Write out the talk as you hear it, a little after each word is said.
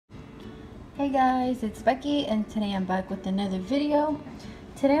Hey guys, it's Becky and today I'm back with another video.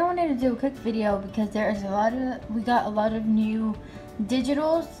 Today I wanted to do a quick video because we got a lot of new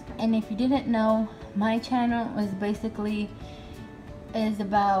digitals, and if you didn't know, my channel is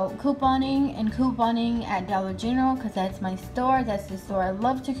about couponing at Dollar General because that's my store. That's the store I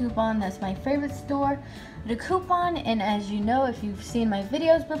love to coupon. That's my favorite store to coupon. And as you know, if you've seen my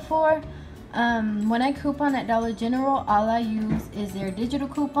videos before, when I coupon at Dollar General, all I use is their digital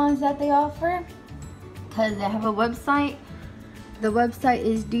coupons that they offer because they have a website. The website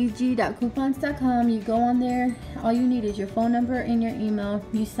is dg.coupons.com. You go on there, all you need is your phone number and your email.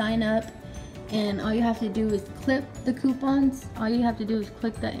 You sign up, and all you have to do is clip the coupons. All you have to do is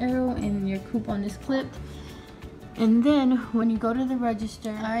click the arrow and your coupon is clipped. And then when you go to the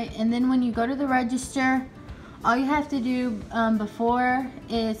register, all you have to do before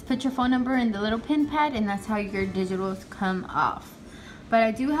is put your phone number in the little pin pad, and that's how your digitals come off. But I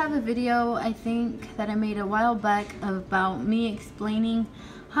do have a video, I think, that I made a while back about me explaining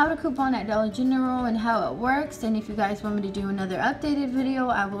how to coupon at Dollar General and how it works. And if you guys want me to do another updated video,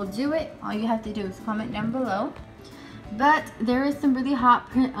 I will do it. All you have to do is comment down below. But there is some really hot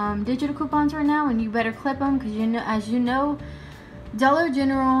digital coupons right now, and you better clip them because as you know, Dollar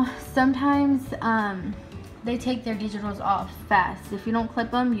General sometimes they take their digitals off fast. If you don't clip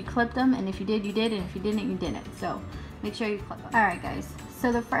them, you clip them, and if you did, you did, and if you didn't, you didn't. So make sure you clip them. Alright guys,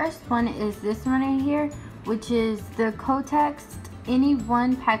 so the first one is this one right here, which is the Kotex. Any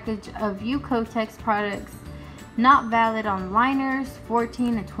one package of Kotex products not valid on liners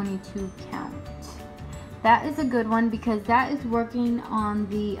 14 to 22 count. That is a good one because that is working on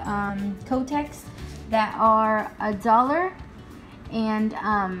the Kotex that are $1. And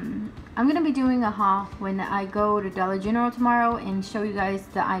I'm going to be doing a haul when I go to Dollar General tomorrow and show you guys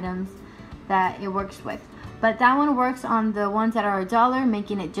the items that it works with. But that one works on the ones that are $1,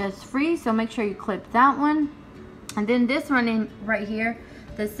 making it just free. So make sure you clip that one. And then this one right here,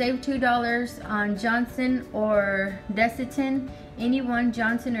 the save $2 on Johnson or Desitin. Any one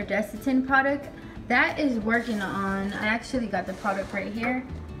Johnson or Desitin product. That is working on, I actually got the product right here.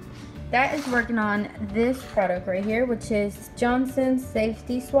 That is working on this product right here, which is Johnson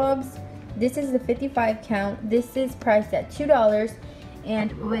Safety Swabs. This is the 55 count. This is priced at $2.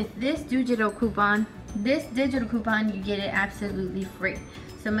 And with this digital coupon, you get it absolutely free.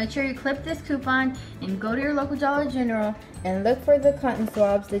 So make sure you clip this coupon and go to your local Dollar General and look for the cotton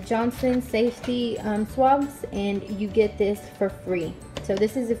swabs, the Johnson Safety swabs, and you get this for free. So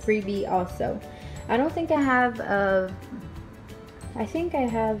this is a freebie also. I don't think I have I think I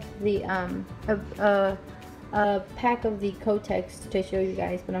have the a pack of the Kotex to show you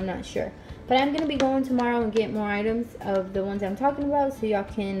guys, but I'm not sure. But I'm gonna be going tomorrow and get more items of the ones I'm talking about, so y'all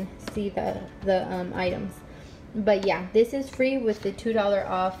can see the items. But yeah, this is free with the $2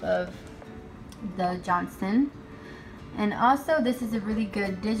 off of the Johnson. And also, this is a really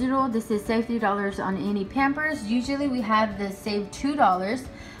good digital. This is save $3 on any Pampers. Usually we have the save $2,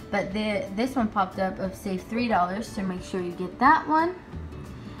 but this one popped up of save $3, so make sure you get that one.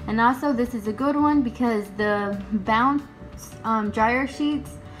 And also, this is a good one because the Bounce dryer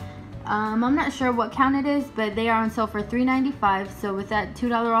sheets, I'm not sure what count it is, but they are on sale for $3.95. So with that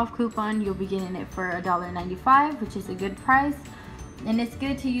 $2 off coupon, you'll be getting it for $1.95, which is a good price. And it's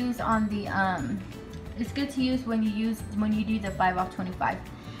good to use on the it's good to use when you do the 5 off 25.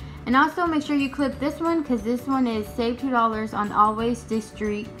 And also make sure you clip this one because this one is save $2 on Always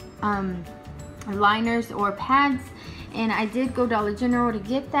Discreet liners or pads. And I did go Dollar General to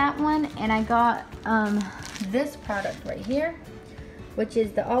get that one, and I got this product right here, which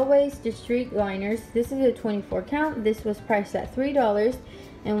is the Always Discreet liners. This is a 24 count. This was priced at $3,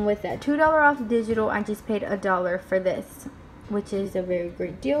 and with that $2 off digital, I just paid $1 for this, which is a very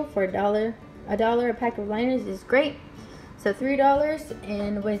great deal for $1. A pack of liners is great. So $3,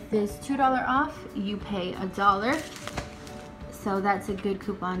 and with this $2 off, you pay $1. So that's a good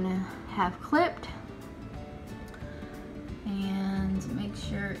coupon to have clipped. And make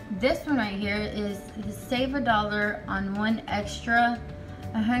sure this one right here is save $1 on one extra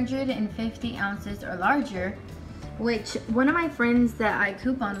 150 ounces or larger, which one of my friends that I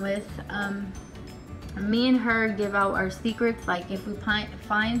coupon with, me and her give out our secrets. Like if we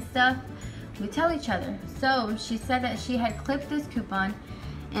find stuff, we tell each other. So she said that she had clipped this coupon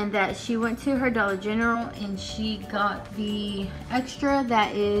and that she went to her Dollar General and she got the extra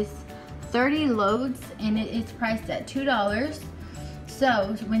that is 30 loads, and it is priced at $2.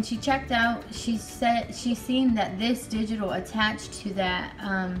 So when she checked out, she said she's seen that this digital attached to that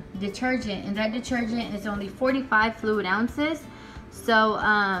detergent, and that detergent is only 45 fluid ounces. So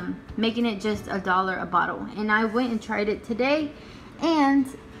making it just $1 a bottle. And I went and tried it today and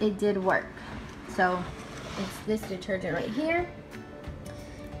it did work. So it's this detergent right here.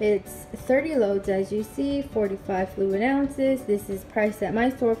 It's 30 loads, as you see, 45 fluid ounces. This is priced at my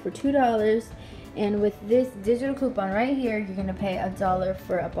store for $2. And with this digital coupon right here, you're gonna pay $1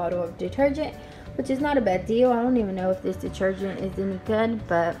 for a bottle of detergent, which is not a bad deal. I don't even know if this detergent is any good,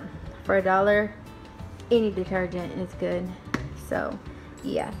 but for $1, any detergent is good. So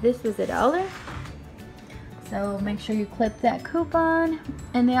yeah, this was $1. So make sure you clip that coupon.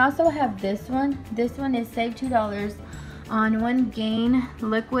 And they also have this one. This one is save $2 on one Gain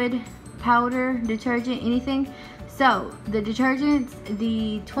liquid, powder, detergent, anything. So the detergents,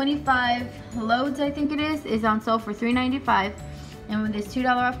 the 25 loads I think it is on sale for $3.95. And with this $2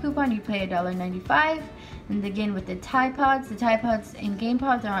 off coupon, you pay $1.95. And again, with the Tide Pods and Gain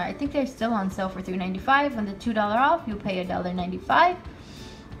Pods are, I think they're still on sale for $3.95. On the $2 off, you'll pay $1.95.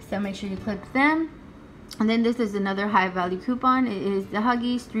 So make sure you clip them. And then this is another high value coupon. It is the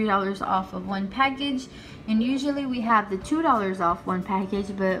Huggies, $3 off of one package. And usually we have the $2 off one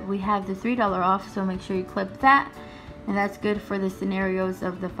package, but we have the $3 off, so make sure you clip that. And that's good for the scenarios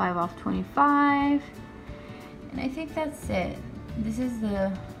of the 5 off 25. And I think that's it.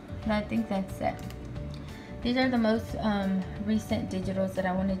 I think that's it. These are the most recent digitals that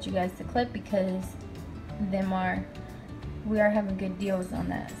I wanted you guys to clip, because we are having good deals on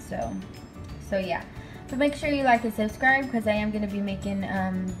that. So yeah. But make sure you like and subscribe, because I am going to be making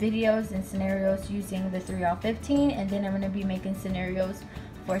videos and scenarios using the 3 off 15, and then I'm going to be making scenarios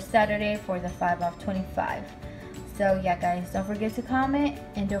for Saturday for the 5 off 25. So yeah guys, don't forget to comment,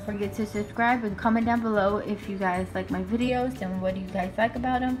 and don't forget to subscribe, and comment down below if you guys like my videos and what do you guys like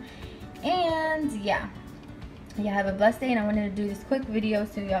about them. And yeah, have a blessed day, and I wanted to do this quick video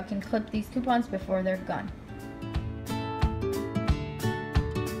so y'all can clip these coupons before they're gone.